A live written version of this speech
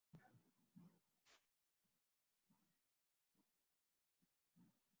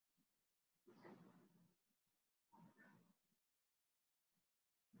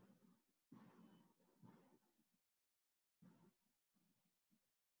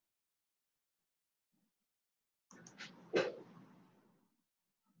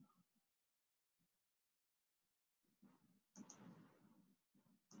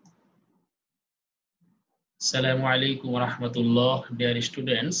Assalamu alaikum wa rahmatullah, dear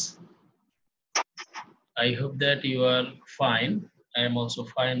students. I hope that you are fine. I am also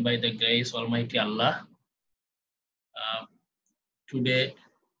fine by the grace of Almighty Allah. Today,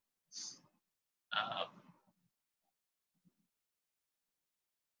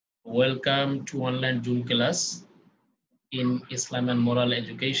 welcome to online Zoom class in Islam and Moral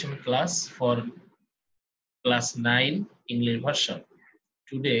Education class for class 9 English version.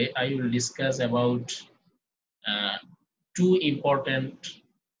 Today, I will discuss about two important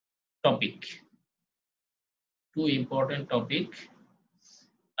topic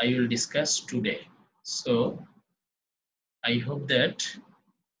I will discuss today. So I hope that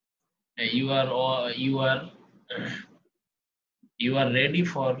you are ready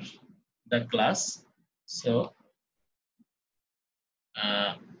for the class. So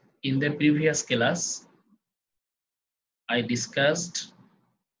in the previous class, I discussed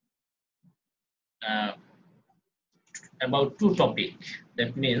about two topics.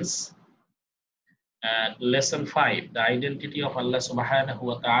 That means lesson 5, the identity of Allah subhanahu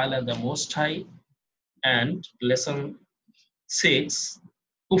wa ta'ala, the Most High, and lesson 6,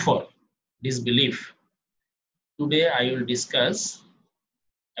 kufr, disbelief. Today I will discuss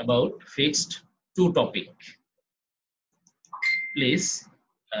about fixed two topic. Please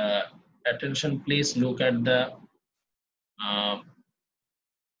attention, please look at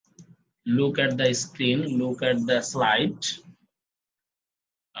the screen, look at the slide.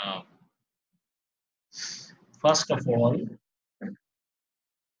 First of all,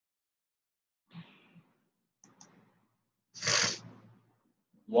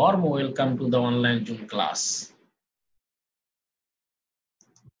 warm welcome to the online Zoom class.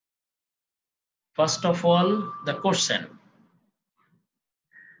 First of all, the question.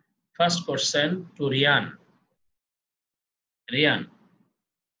 First question to Rian. Rian.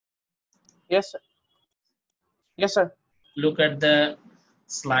 Yes, sir. Yes, sir. Look at the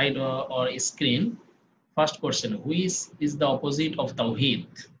slide or screen. First question, who is the opposite of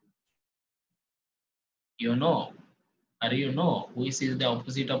Tawheed? You know, or you know who is the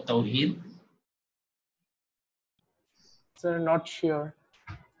opposite of Tawheed? Sir, not sure.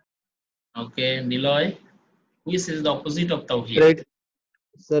 Okay, Niloy, who is the opposite of Tawheed? Right.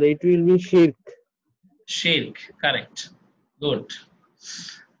 Sir, it will be shirk. Shirk, correct. Good.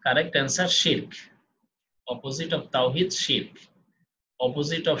 Correct answer, shirk. Opposite of Tawheed, shirk.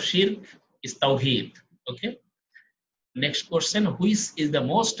 Opposite of shirk is Tawheed. Okay. Next question, who is the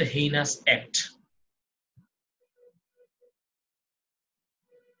most heinous act?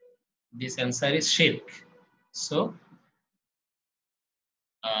 This answer is shirk. So,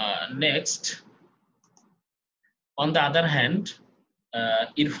 next, on the other hand,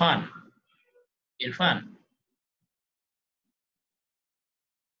 Irfan.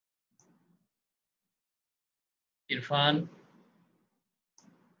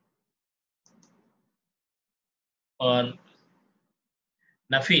 Or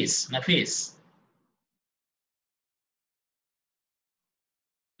Nafis.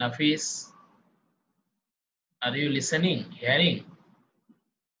 Nafis, are you listening, hearing?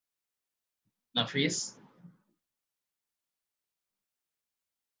 Nafis?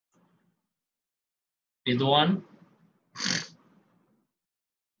 Ridwan?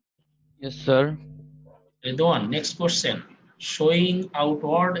 Yes, sir. Ridwan, next question. Showing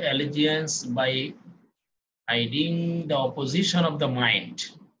outward allegiance by hiding the opposition of the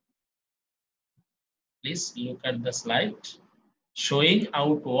mind. Please look at the slide. Showing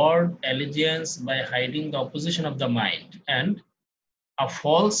outward allegiance by hiding the opposition of the mind, and a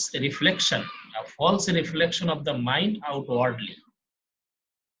false reflection of the mind outwardly.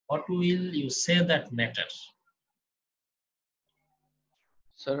 What will you say that matter?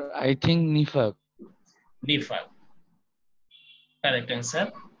 Sir, I think nifaq. Nifaq. Correct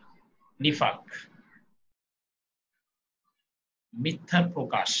answer, nifaq. মিথ্যা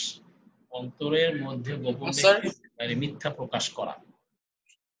প্রকাশ, অন্তরের মধ্যে গোপন রেখে মিথ্যা প্রকাশ করা,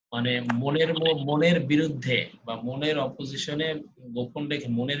 মানে মনের বিরুদ্ধে বা মনের অপোজিশনে গোপন রেখে,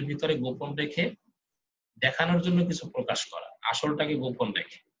 মনের ভিতরে গোপন রেখে দেখানোর জন্য কিছু প্রকাশ করা, আসলটাকে গোপন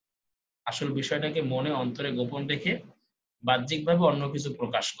রেখে, আসল বিষয়টাকে মনে অন্তরে গোপন রেখে বাহ্যিকভাবে অন্য কিছু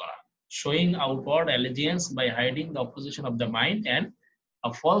প্রকাশ করা। Showing outward allegiance by hiding the opposition of the mind and a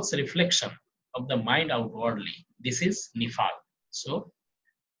false reflection of the mind outwardly. This is nifaq. So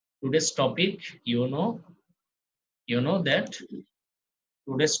today's topic, you know that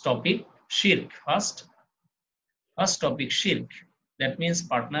today's topic shirk. First topic shirk. That means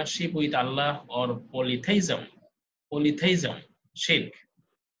partnership with Allah or polytheism, shirk.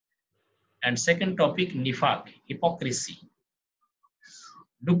 And second topic nifaq, hypocrisy,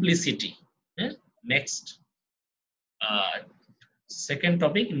 duplicity. Next, Second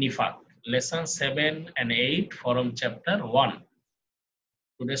topic, Nifaq. Lesson 7 and 8 from chapter 1.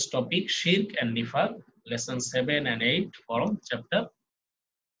 Today's topic, Shirk and Nifaq. Lesson 7 and 8 from chapter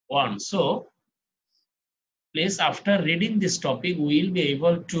 1. So, please, after reading this topic, we will be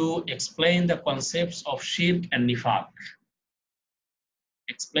able to explain the concepts of Shirk and Nifaq.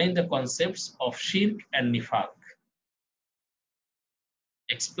 Explain the concepts of Shirk and Nifaq.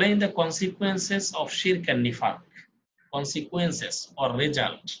 Explain the consequences of Shirk and Nifaq. Consequences or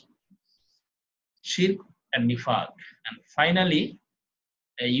result. Shirk and Nifaq. And finally,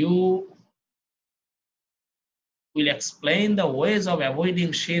 you will explain the ways of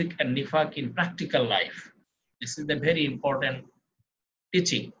avoiding Shirk and Nifaq in practical life. This is the very important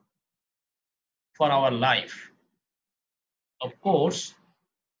teaching for our life. Of course,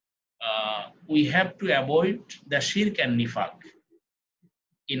 we have to avoid the Shirk and Nifaq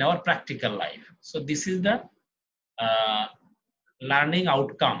in our practical life. So this is the learning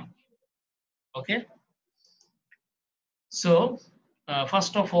outcome. Okay. So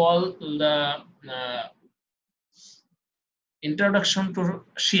first of all, the introduction to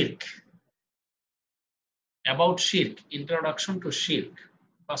Shirk. About Shirk, introduction to Shirk.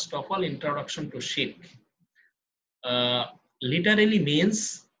 First of all, introduction to Shirk. Literally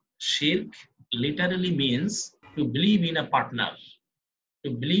means, Shirk literally means to believe in a partner. To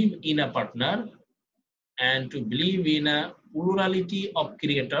believe in a partner and to believe in a plurality of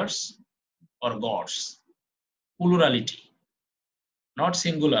creators or gods. Plurality. Not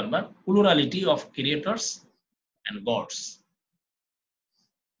singular, but plurality of creators and gods.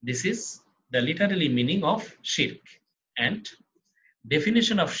 This is the literally meaning of Shirk. And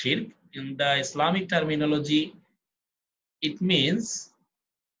definition of Shirk in the Islamic terminology, it means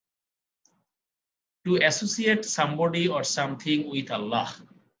to associate somebody or something with Allah.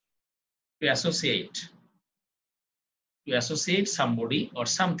 To associate somebody or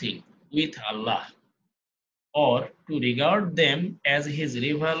something with Allah, or to regard them as his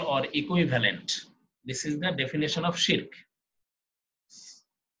rival or equivalent. This is the definition of Shirk.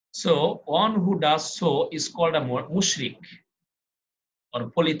 So one who does so is called a mushrik or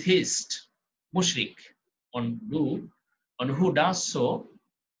polytheist. Mushrik. One who does so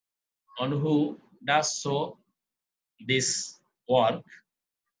this work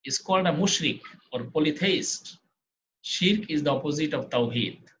is called a mushrik or polytheist. Shirk is the opposite of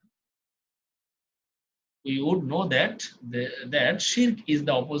Tawheed. We would know that that Shirk is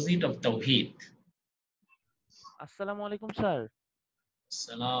the opposite of Tawheed. Assalamu alaikum, sir.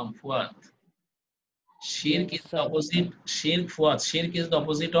 Salam, Fuad. Shirk Yes, is the opposite. Shirk, Fuad. Shirk is the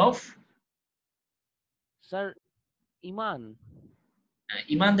opposite of? Sir, Iman.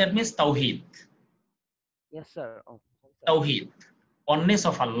 Iman, that means Tawheed. Yes, sir. Oh, Tawheed. Oneness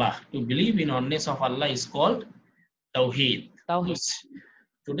of Allah. To believe in oneness of Allah is called Tawheed. Tawheed.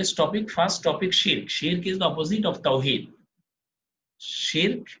 Today's topic, first topic, Shirk. Shirk is the opposite of Tawheed.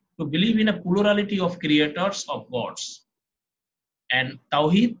 Shirk, to believe in a plurality of creators of gods. And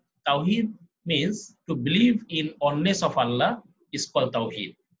Tawheed means to believe in oneness of Allah is called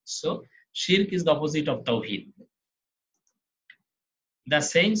Tawheed. So Shirk is the opposite of Tawheed. The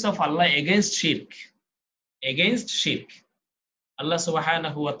sayings of Allah against Shirk. Allah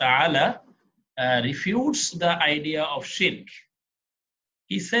subhanahu wa ta'ala refutes the idea of Shirk.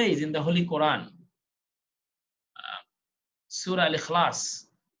 He says in the Holy Quran, Surah Al-Ikhlas,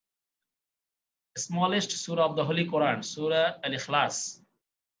 smallest surah of the Holy Quran, Surah Al-Ikhlas,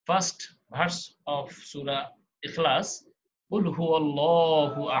 first verse of Surah Ikhlas, Qul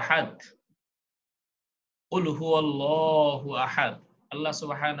huwallahu ahad. Qul huwallahu ahad. Allah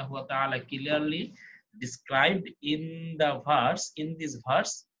subhanahu wa ta'ala clearly described in this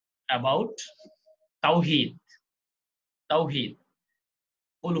verse about Tawheed.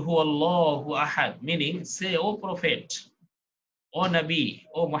 Qul huwallahu ahad, meaning, say, O Prophet, O Nabi,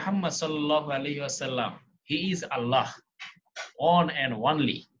 O Muhammad sallallahu alayhi wasallam, he is Allah, one and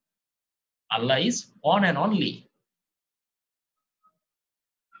only. Allah is one and only.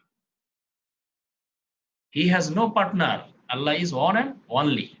 He has no partner. Allah is one and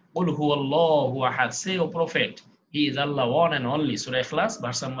only. Qul huwallahu ahad. Say, O Prophet, he is Allah, one and only. Surah Ikhlas,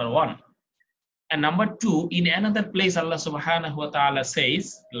 verse number 1. And number 2, in another place, Allah subhanahu wa ta'ala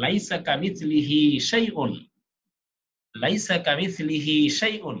says, Laisa kamithlihi shay'un. Laisa kamithlihi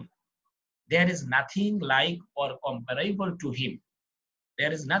shay'un. There is nothing like or comparable to him.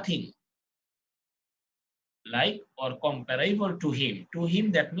 There is nothing like or comparable to him. To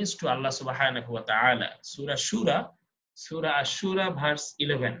him, that means to Allah subhanahu wa ta'ala. Surah Ash-Shura, verse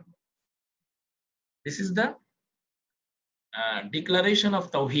 11. This is the declaration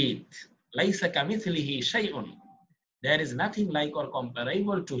of Tawheed. Laisa kamithlihi shay'un. There is nothing like or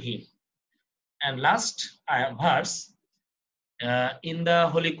comparable to him. And last verse, in the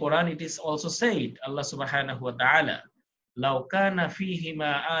Holy Quran, it is also said, Allah subhanahu wa ta'ala, لَوْ كَانَ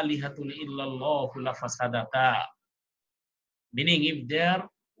فِيهِمَا آلِهَةٌ إِلَّا اللَّهُ لَفَسَدَتَا. Meaning, if there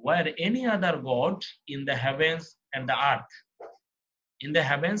were any other God in the heavens and the earth, in the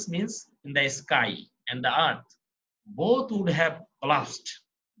heavens means in the sky and the earth, both would have collapsed.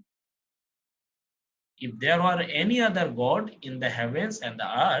 If there were any other God in the heavens and the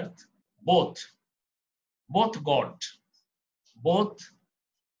earth, both God, both,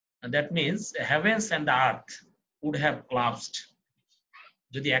 that means heavens and the earth would have collapsed.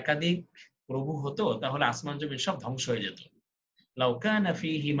 যদি একাধিক প্রভু হতো তাহলে আসমান জমিন সব ধ্বংস হয়ে যেত। লাউ কানা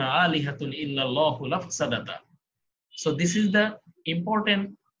ফীহিমা আলিহাতুন ইল্লাল্লাহু লাফসাদাতা. So this is the important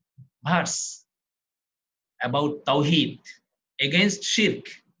verse about tawhid against shirk.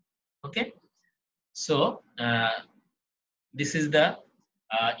 Okay, so this is the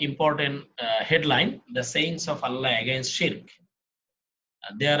important headline, the sayings of Allah against shirk.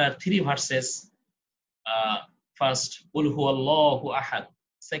 There are 3 verses. First, Qul huwallahu ahad.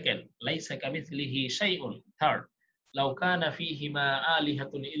 Second, Laysa kamithlihi shay'un. Third, Law kana fihima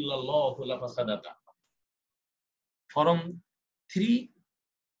alihatun illallahu lafasadata. From 3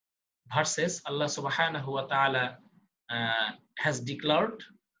 verses, Allah subhanahu wa ta'ala has declared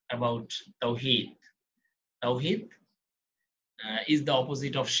about Tawheed. Tawheed is the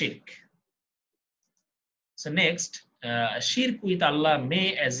opposite of shirk. So next, shirk with Allah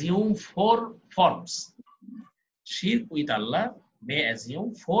may assume 4 forms. Shirk with Allah may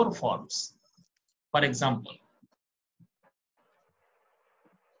assume 4 forms. For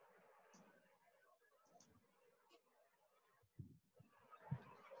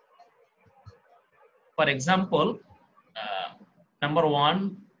example, number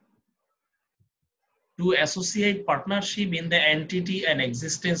 1, to associate partnership in the entity and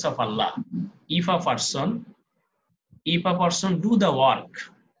existence of Allah. If a person do the work,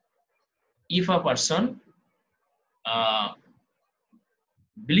 if a person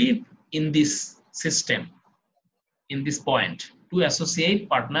believe in this system, in this point, to associate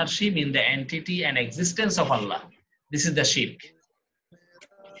partnership in the entity and existence of Allah, this is the shirk.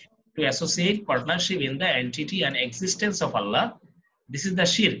 To associate partnership in the entity and existence of Allah, this is the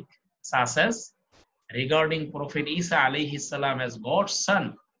shirk, such as regarding Prophet Isa alayhi salam as God's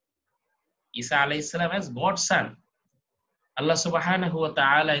son. Isa alayhi salam as God's son. Allah subhanahu wa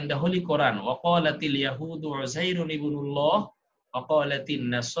ta'ala in the Holy Quran, وَقَالَتِ الْيَهُودُ عُزَيْرٌ ibn Allah, وَقَالَتِ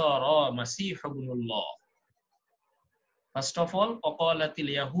النَّصَارَى مَسِيحُ ibn Allah. First of all, وَقَالَتِ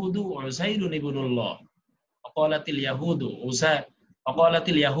الْيَهُودُ عُزَيْرٌ ibn Allah. وَقَالَتِ الْيَهُودُ وَقَالَتِ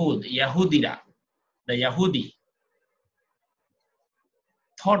الْيَهُودُ, Yahudira, the Yahudi,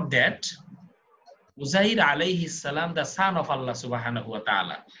 thought that Uzair alayhi salam, the son of Allah subhanahu wa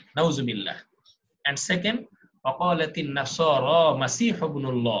ta'ala. Nauzubillah. And second, وَقَالَتِ النَّصَارَى مَسِيحُ ibn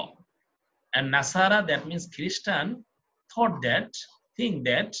Allah. And Nasara, that means Christian, think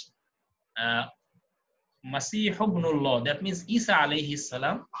that Masih ibn Allah, that means Isa alayhi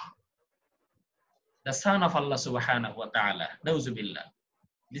salam, the son of Allah subhanahu wa ta'ala. Nauzubillah.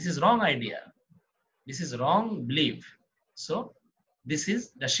 This is wrong idea. This is wrong belief. So this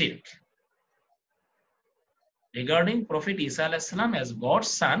is the shirk. Regarding Prophet Isa alayhi salam as God's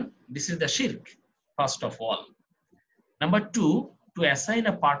son, this is the shirk, first of all. Number 2, to assign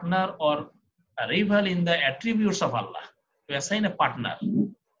a partner or a rival in the attributes of Allah. To assign a partner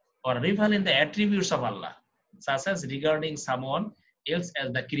or rival in the attributes of Allah, such as regarding someone else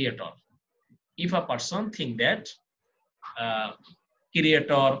as the creator. If a person think that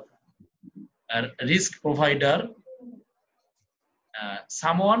creator, risk provider,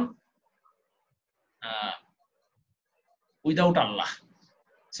 someone without Allah.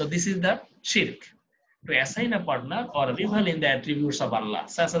 So this is the shirk. To assign a partner or a rival in the attributes of Allah,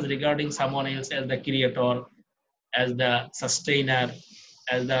 such as regarding someone else as the creator, as the sustainer,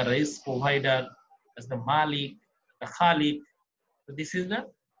 as the risk provider, as the Malik, the Khaliq. So this is the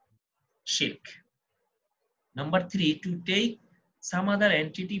shirk. Number 3, to take some other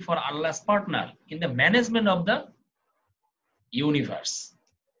entity for Allah's partner in the management of the universe.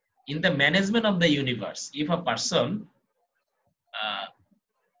 In the management of the universe, if a person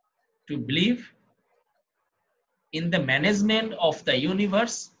to believe in the management of the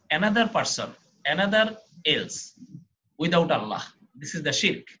universe, another person, another else, without Allah, this is the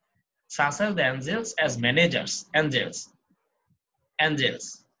shirk. Such as the angels as managers, angels.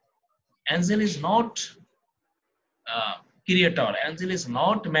 Angel is not creator, angel is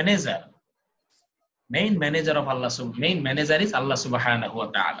not manager. Main manager of Allah, main manager is Allah subhanahu wa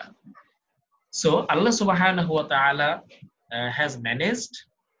ta'ala. So Allah subhanahu wa ta'ala has managed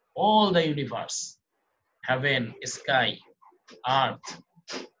all the universe, heaven, sky, earth,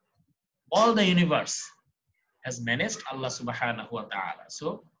 all the universe has managed Allah subhanahu wa ta'ala.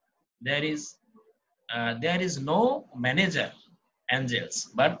 So there is no manager angels,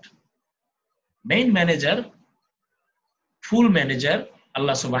 but main manager, full manager,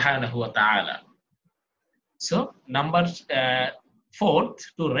 Allah subhanahu wa ta'ala. So number fourth,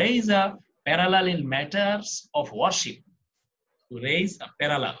 to raise a parallel in matters of worship. To raise a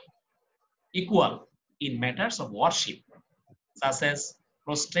parallel, equal in matters of worship, such as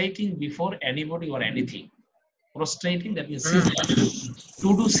prostrating before anybody or anything. Prostrating, that means sijda.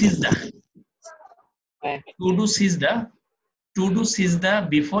 To do sijda. To do sijda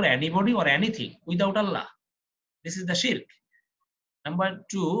before anybody or anything without Allah. This is the shirk. Number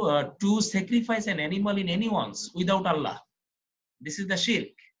two, to sacrifice an animal in anyone's without Allah. This is the shirk.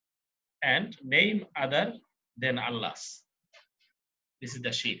 And name other than Allah's. This is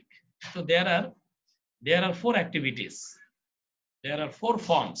the shirk. So there are four activities. There are four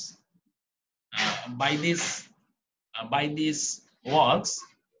forms. By these works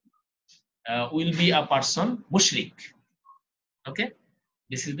will be a person mushrik. Okay,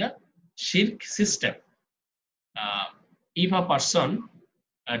 this is the shirk system. If a person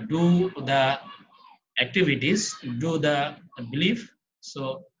do the activities, do the belief,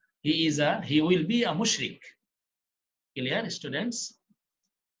 so he will be a mushrik. Clear, students?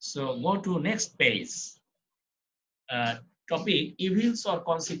 So go to next page. Topic: evils or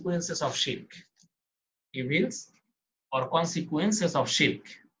consequences of shirk. Evils or consequences of shirk.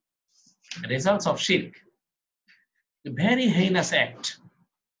 Results of shirk. A very heinous act,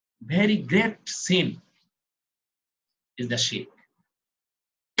 very great sin is the shirk.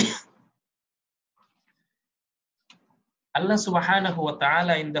 Allah subhanahu wa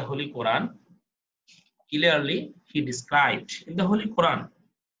ta'ala in the Holy Quran, clearly he described in the Holy Quran,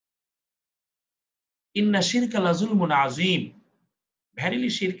 Inna shirka la zulmun azim. Verily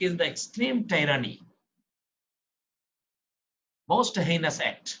shirk is the extreme tyranny, most heinous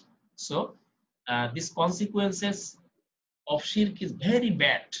act. So these consequences of shirk is very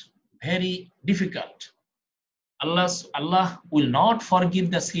bad, very difficult. Allah will not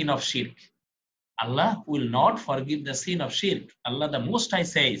forgive the sin of shirk. Allah will not forgive the sin of shirk. Allah the Most High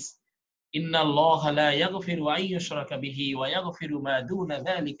says, Inna Allah la yaghfiru an yushraka bihi wa yaghfiru ma duna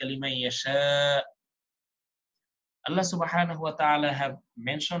dhalika liman yasha. Allah subhanahu wa ta'ala have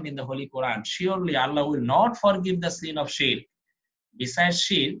mentioned in the Holy Quran, surely Allah will not forgive the sin of shirk. Besides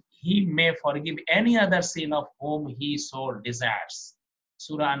shirk, he may forgive any other sin of whom he so desires.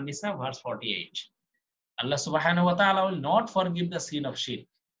 Surah An-Nisa verse 48. Allah subhanahu wa ta'ala will not forgive the sin of shirk.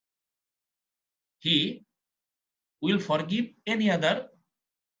 He will forgive any other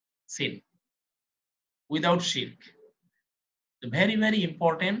sin without shirk. The very, very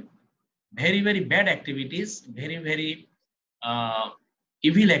important, very, very bad activities, very, very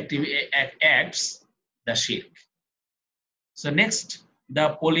evil acts, the shirk. So next, the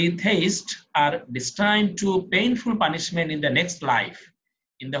polytheists are destined to painful punishment in the next life.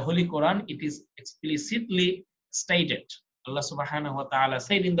 In the Holy Quran, it is explicitly stated. Allah subhanahu wa ta'ala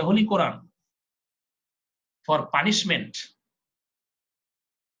said in the Holy Quran, for punishment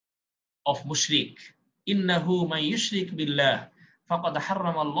of mushrik, innahu man yushrik billah faqad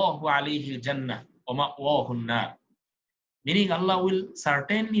harrama Allahu alayhi al-jannah wa ma'wahu an-nar. Meaning Allah will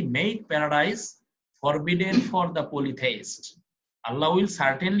certainly make paradise forbidden for the polytheist. Allah will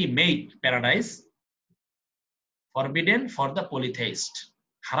certainly make paradise forbidden for the polytheist.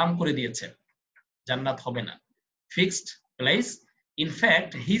 Haram kore diyechen. Jannat hobe na. Fixed place. In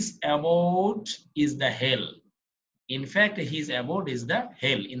fact, his abode is the hell. In fact, his abode is the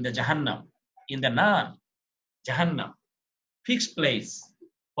hell, in the Jahannam, in the Nar, Jahannam. Fixed place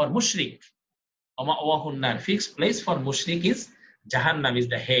for mushrik. Fixed place for mushrik is Jahannam, is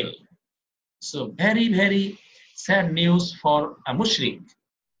the hell. So very, very sad news for a mushrik.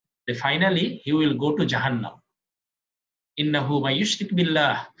 Finally, he will go to Jahannam. Innahu man yushrik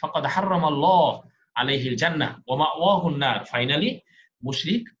billah faqad harrama Allah alayhi al-jannah wa ma'wahu an-nar. Finally,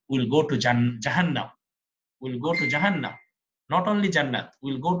 mushrik will go to Jahannam. Will go to Jahannam. Not only Jannat,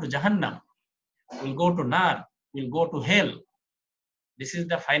 will go to Jahannam. Will go to Nar. Will go to hell. This is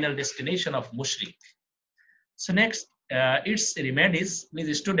the final destination of mushrik. So next, its remedies.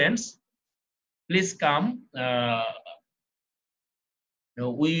 Please, students, please come.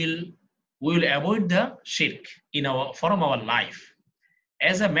 We will avoid the shirk from our life.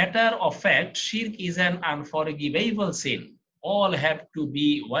 As a matter of fact, shirk is an unforgivable sin. All have to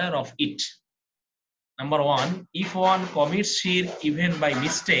be aware of it. Number one, if one commits shirk even by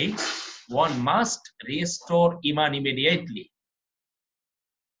mistake, one must restore iman immediately.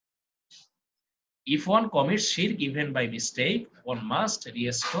 If one commits shirk even by mistake, one must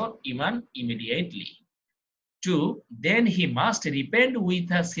restore iman immediately. 2, then he must repent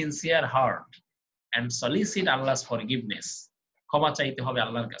with a sincere heart and solicit Allah's forgiveness. ক্ষমা চাইতে হবে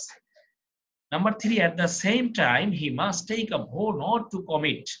আল্লাহর কাছে। Number 3, at the same time, he must take a vow not to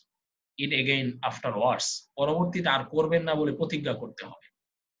commit it again afterwards. পরবর্তীতে আর করবেন না বলে প্রতিজ্ঞা করতে হবে।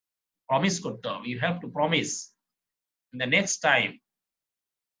 Promise করতে হবে। You have to promise in the next time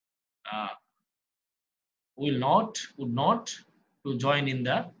would not to join in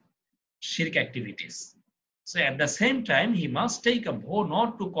the shirk activities. So at the same time, he must take a vow not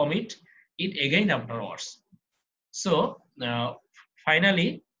to commit it again afterwards. So finally,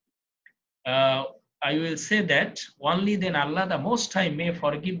 I will say that only then Allah the Most High may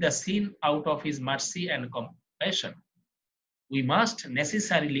forgive the sin out of His mercy and compassion. We must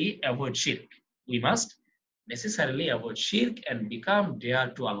necessarily avoid shirk. We must necessarily avoid shirk and become dear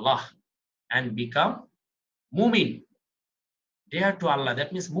to Allah and become mu'min. Dear to Allah, that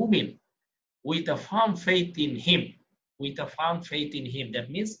means mu'min, with a firm faith in Him. With a firm faith in Him. That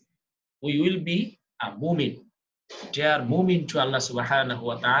means we will be a mu'min. Dear mu'min to Allah subhanahu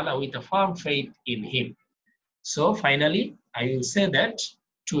wa ta'ala with a firm faith in Him. So finally, I will say that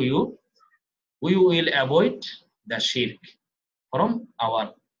to you, we will avoid the shirk from our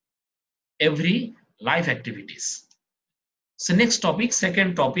every life activities. So next topic,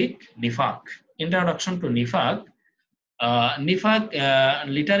 second topic, nifaq. Introduction to nifaq. Nifaq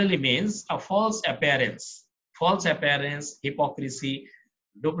literally means a false appearance. False appearance, hypocrisy,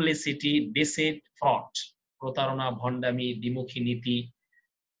 duplicity, deceit, fraud. প্রতারণা, ভণ্ডামি, দ্বিমুখী নীতি,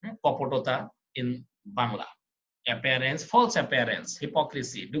 কপটতা in Bangla. Appearance, false appearance,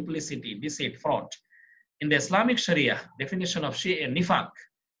 hypocrisy, duplicity, deceit, fraud. In the Islamic Sharia, definition of nifaq,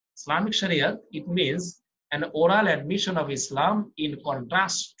 Islamic Sharia, it means an oral admission of Islam in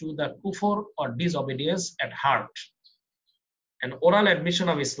contrast to the kufr or disobedience at heart. An oral admission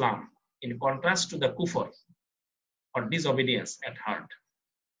of Islam in contrast to the kufr or disobedience at heart.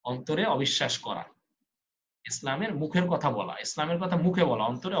 অন্তরে অবিশ্বাস করা। ইসলামের মুখের কথা বলা, ইসলামের কথা মুখে বলা,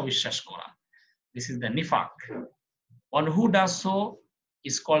 অন্তরে অবিশ্বাস করা। This is the nifaq. One who does so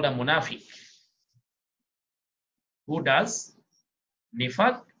is called a munafiq. Who does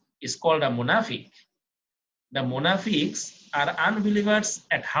nifaq is called a munafiq. The munafiqs are unbelievers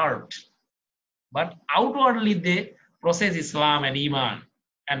at heart, but outwardly they profess Islam and Iman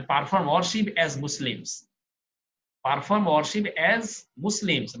and perform worship as Muslims. Perform worship as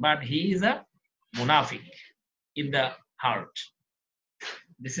Muslims, but he is a munafiq in the heart.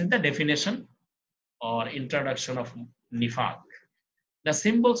 This is the definition or introduction of nifaq. The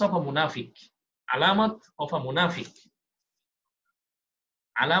symbols of a munafiq. Alamat of a munafiq.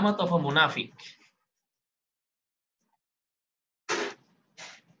 Alamat of a munafiq.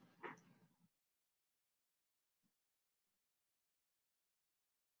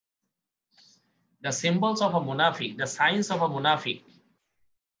 The symbols of a munafiq, the signs of a munafiq.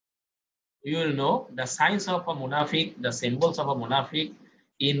 You will know the signs of a munafiq, the symbols of a munafiq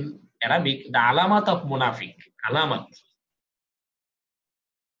in Arabic, the alamat of munafiq. Alamat.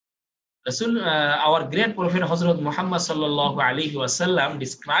 Our great Prophet Hazrat Muhammad sallallahu alaihi wasallam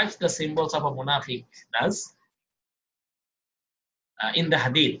describes the symbols of a munafiq as in the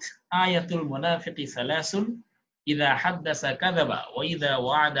hadith, ayatul munafiqi salasun, idha haddasa kadhaba, wa idha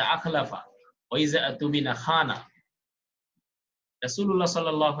wa'ada akhlafa, wa idha atumina khana. Rasulullah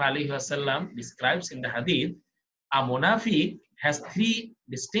sallallahu alaihi wasallam describes in the hadith, a munafiq has 3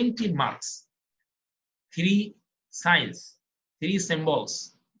 distinctive marks, 3 signs, 3 symbols.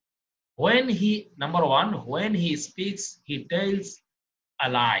 When he, number 1, when he speaks, he tells a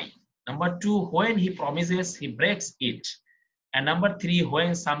lie. Number 2, when he promises, he breaks it. And number 3,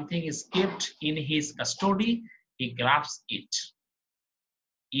 when something is kept in his custody, he grabs it.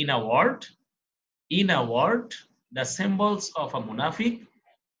 In a word, the symbols of a munafiq: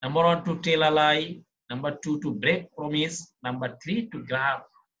 number 1, to tell a lie; number 2, to break promise; number 3, to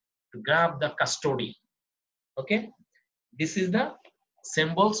grab the custody. Okay, this is the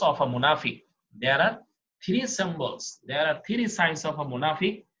symbols of a munafiq. There are 3 symbols, there are 3 signs of a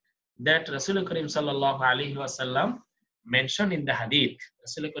munafiq that Rasulullah Karim sallallahu alaihi wasallam mentioned in the hadith.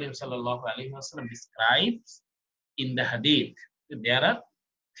 Rasulullah Karim sallallahu alaihi wasallam describes in the hadith. There are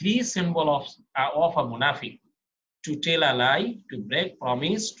 3 symbols of a munafiq: to tell a lie, to break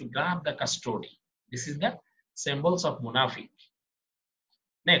promise, to grab the custody. This is the symbols of munafiq.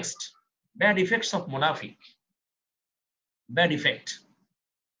 Next, bad effects of munafiq. Bad effect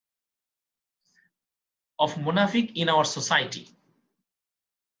of munafiq in our society.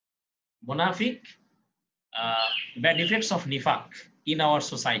 Munafiq, bad effects of nifaq in our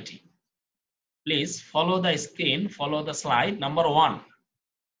society. Please follow the screen, follow the slide. Number 1,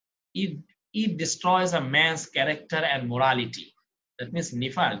 it destroys a man's character and morality. That means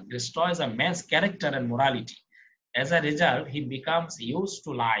nifaq destroys a man's character and morality. As a result, he becomes used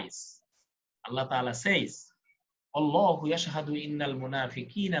to lies. Allah Ta'ala says, Allahu yashhadu innal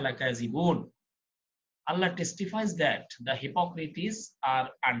munafiqina lakazibun. Allah testifies that the hypocrites are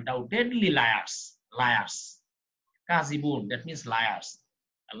undoubtedly liars. Liars. Kazibun, that means liars.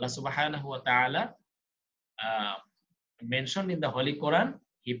 Allah subhanahu wa ta'ala mentioned in the Holy Quran,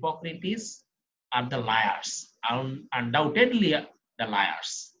 hypocrites are the liars, undoubtedly the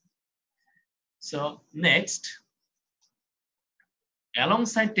liars. So next,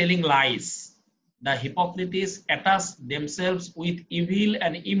 alongside telling lies, the hypocrites attach themselves with evil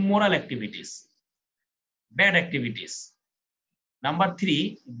and immoral activities, bad activities. Number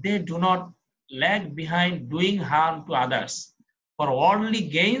 3, they do not lag behind doing harm to others for worldly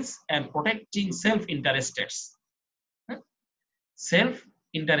gains and protecting self-interested.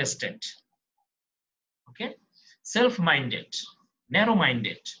 Self-interested. Okay. Self-minded,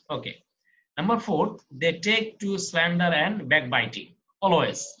 narrow-minded. Okay. Number 4, they take to slander and backbiting.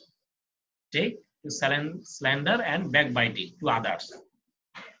 Always take to slander and backbiting to others.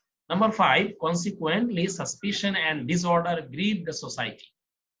 Number 5, consequently, suspicion and disorder grieve the society.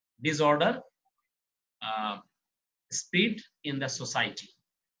 Disorder spread in the society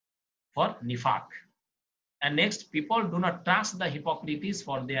for nifaq. And next, people do not trust the hypocrites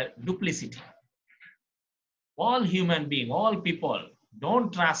for their duplicity. All human beings, all people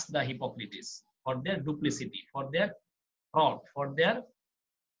don't trust the hypocrites for their duplicity, for their fraud, for their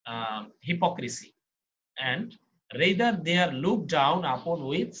hypocrisy. And rather, they are looked down upon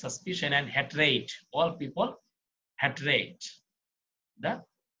with suspicion and hatred. All people hatred the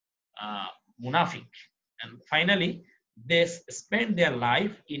munafiq. And finally, they spend their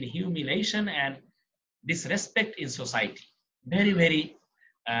life in humiliation and disrespect in society. Very, very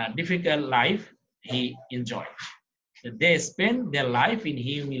difficult life he enjoyed. They spend their life in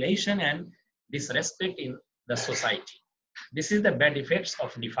humiliation and disrespect in the society. This is the bad effects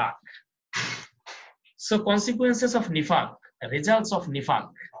of nifaq. So consequences of nifaq, results of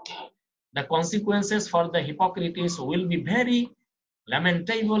nifaq. The consequences for the hypocrites will be very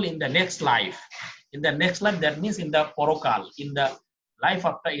lamentable in the next life. In the next life, that means in the porokal, in the life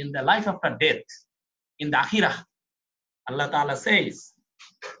after death, in the akhirah. Allah Ta'ala says,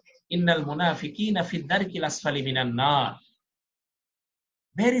 Innal munafiqina fi darkil asfali minan nar.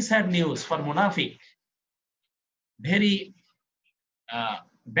 Very sad news for munafiq. Very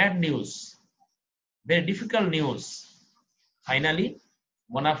bad news. Very difficult news. Finally,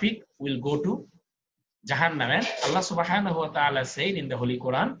 munafiq will go to Jahannam. And Allah subhanahu wa ta'ala said in the Holy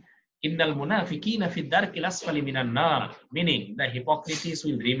Quran, Innal munafiqina fi darkil asfali minan nar. Meaning, the hypocrites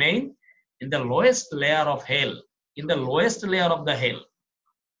will remain in the lowest layer of hell. In the lowest layer of the hell.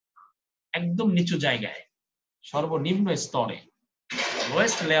 একদম নিচু জায়গায়, সর্বনিম্ন স্তরে,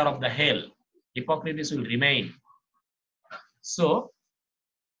 lowest layer of the hell, hypocrites will remain. So,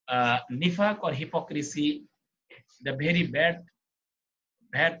 nifaq or hypocrisy, the very bad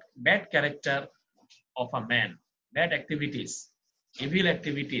character of a man, bad activities, evil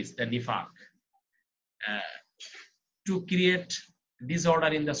activities, the nifaq, to create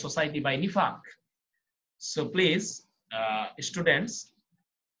disorder in the society by nifaq. So please, students,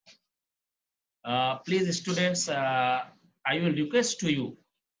 I will request to you,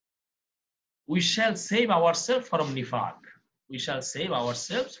 we shall save ourselves from nifaq. We shall save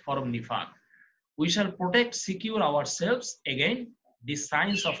ourselves from nifaq. We shall protect, secure ourselves against the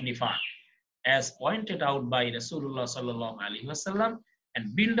signs of nifaq, as pointed out by Rasulullah sallallahu alaihi wasallam, and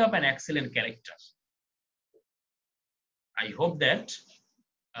build up an excellent character. I hope that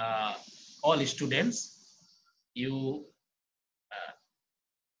all students, you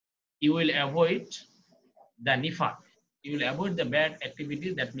will avoid the nifaq. You will avoid the bad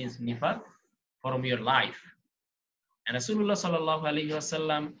activities, that means nifaq, from your life. And Rasulullah sallallahu alaihi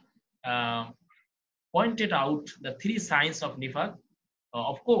wasallam pointed out the 3 signs of nifaq.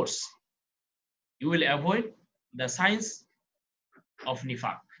 Of course, you will avoid the signs of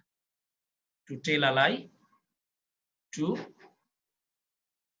nifaq: to tell a lie, to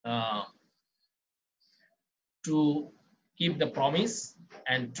keep the promise,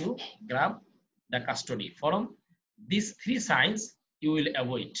 and to grab the custody. From these 3 signs you will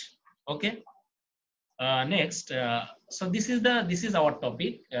avoid. Okay. Next, so this is our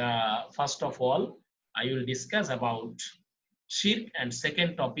topic. First of all, I will discuss about shirk, and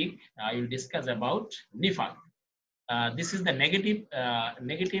second topic I will discuss about nifaq. This is the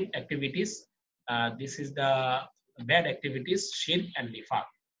negative activities. This is the bad activities, shirk and nifaq.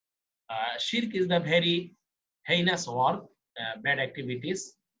 Shirk is the very heinous work, bad activities,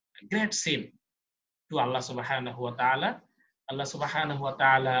 great sin to Allah subhanahu wa ta'ala. Allah subhanahu wa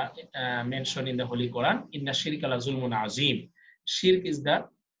ta'ala mentioned in the Holy Quran, inna shirka la zulmun azim. Shirk is the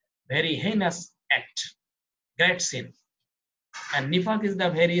very heinous act, great sin. And nifaq is the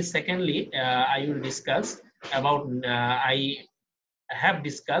very secondly, I will discuss about, I have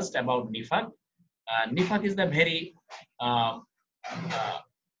discussed about nifaq. Nifaq is the very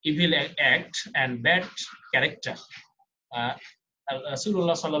evil act and bad character.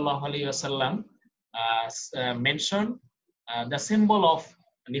 Rasulullah sallallahu alaihi wasallam mentioned the symbol of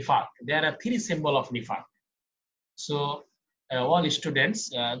nifaq. There are three symbols of nifaq. So all students,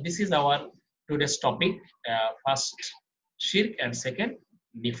 this is our today's topic. First shirk and second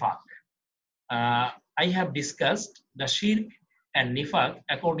nifaq. I have discussed the shirk and nifaq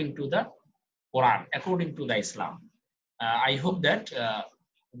according to the Quran, according to the Islam. I hope that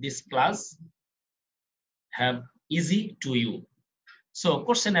this class have easy to you. So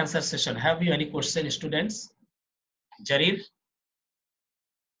question answer session. Have you any question, students? Jarir?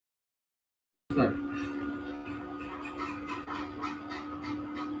 Sir.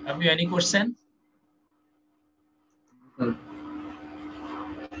 Have you any question? Sir.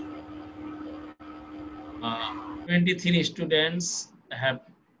 23 students have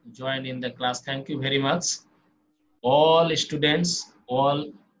joined in the class. Thank you very much. All students,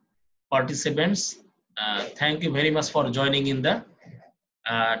 all participants, thank you very much for joining in the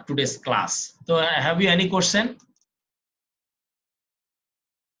today's class. So have you any question?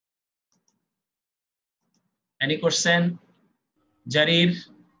 Any question? Jarir,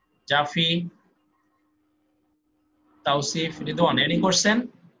 Jafi, Tausif, Ridwan, any question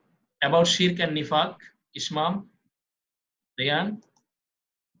about shirk and nifaq? Ishmam, Riyan,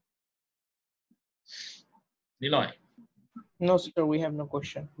 Niloy. No, sir, we have no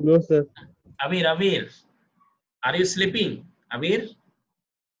question. No, sir. Abir, are you sleeping? Abir?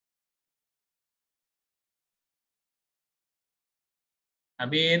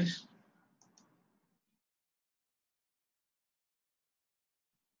 Abir?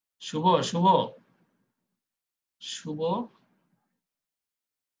 Shubho?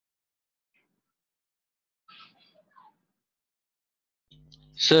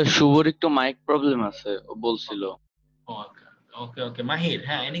 Sir শুভর একটু mic problem আছে ও বলছিল। Okay. Mahir,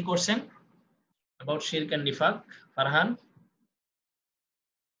 any question about shirk and nifaq? Farhan?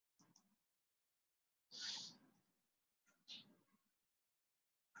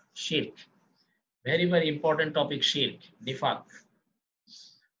 Shirk. Very, very important topic, shirk, nifaq.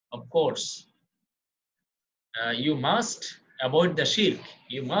 Of course, you must avoid the shirk.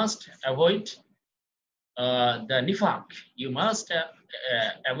 You must avoid the nifaq. You must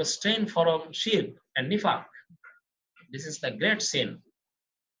abstain from shirk and nifaq. This is the great sin,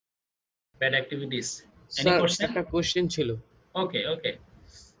 bad activities. Any question? একটা question ছিল। Okay.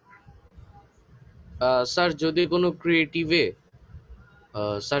 Sir যদি কোনো ক্রিয়েটিভে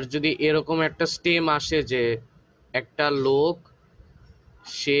sir যদি এরকম একটা stem আসে যে একটা লোক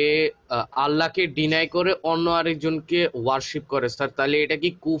সে আল্লাহকে ডিনাই করে অন্য আরেকজনকে ওয়ার্শিপ করে স্যার, তাহলে এটা কি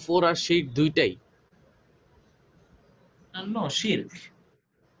কুফর আর শিরক দুইটাই? No, shirk.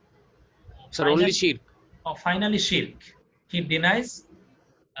 স্যার অনলি শিরক? Finally shirk. He denies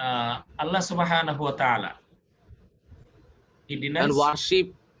Allah subhanahu wa ta'ala. He denies and worship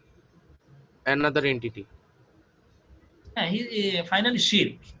another entity. he finally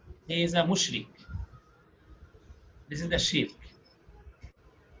shirk. He is a mushrik. This is the shirk.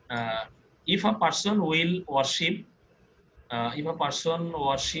 If a person will worship,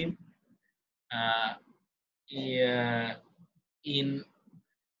 in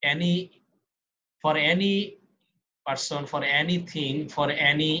any, for any person, for anything, for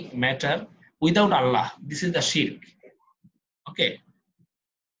any matter without Allah, this is the shirk. Okay.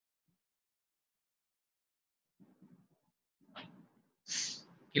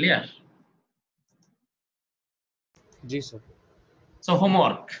 Clear? G sir. So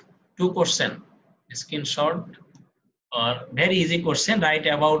homework, 2 question, screenshot, or very easy question. Write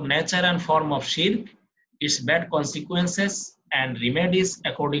about nature and form of shirk, its bad consequences and remedies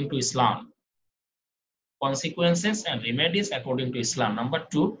according to Islam. Consequences and remedies according to Islam. Number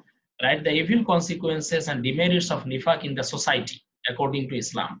 2, write the evil consequences and demerits of nifaq in the society according to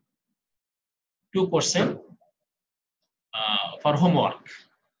Islam. 2 question for homework.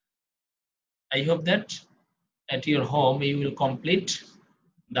 I hope that at your home you will complete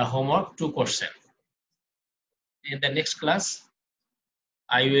the homework, 2 question. In the next class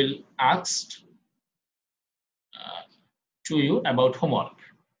I will ask to you about homework.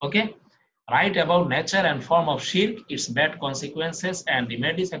 Okay, write about nature and form of shirk, its bad consequences and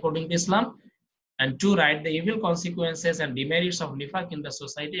remedies according to Islam, and 2, write the evil consequences and demerits of nifaq in the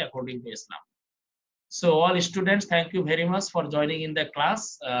society according to Islam. So all students, thank you very much for joining in the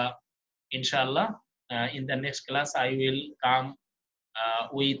class. Inshallah, in the next class I will come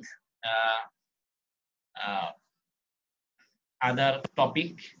with other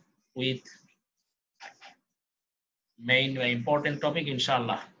topic, with main important topic,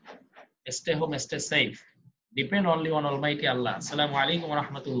 inshallah. Stay home, stay safe. Depend only on Almighty Allah. Assalamu alaikum wa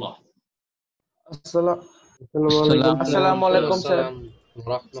rahmatullah. Assalamu alaikum, sir. Assalamualaikum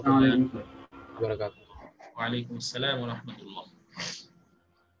warahmatullahi wabarakatuh. Wa alaikum assalam wa rahmatullah.